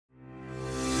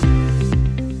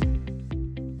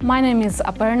My name is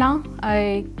Aparna.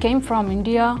 I came from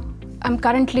India. I'm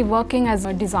currently working as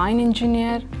a design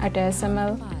engineer at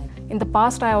ASML. In the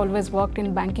past, I always worked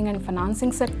in banking and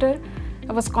financing sector.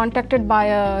 I was contacted by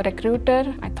a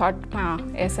recruiter. I thought,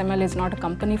 ASML is not a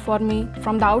company for me.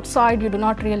 From the outside, you do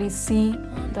not really see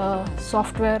the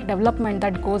software development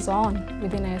that goes on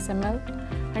within ASML.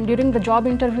 And during the job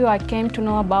interview, I came to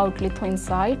know about Litho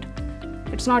Insight.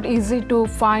 It's not easy to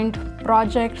find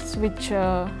projects which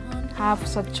have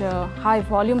such high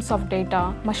volumes of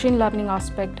data, machine learning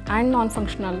aspect and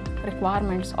non-functional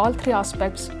requirements, all three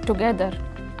aspects together.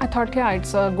 I thought,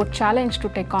 it's a good challenge to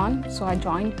take on, so I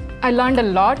joined. I learned a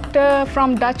lot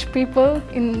from Dutch people.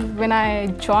 When I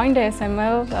joined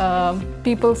ASML,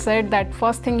 people said that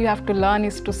first thing you have to learn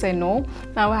is to say no.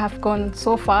 Now I have gone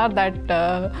so far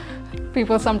that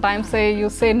people sometimes say you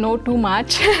say no too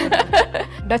much.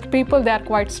 Dutch people, they are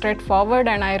quite straightforward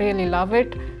and I really love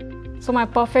it. So my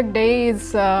perfect day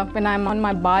is when I'm on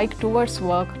my bike towards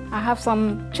work. I have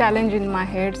some challenge in my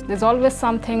head. There's always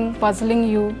something puzzling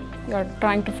you. You're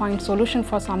trying to find solution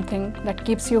for something that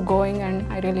keeps you going,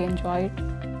 and I really enjoy it.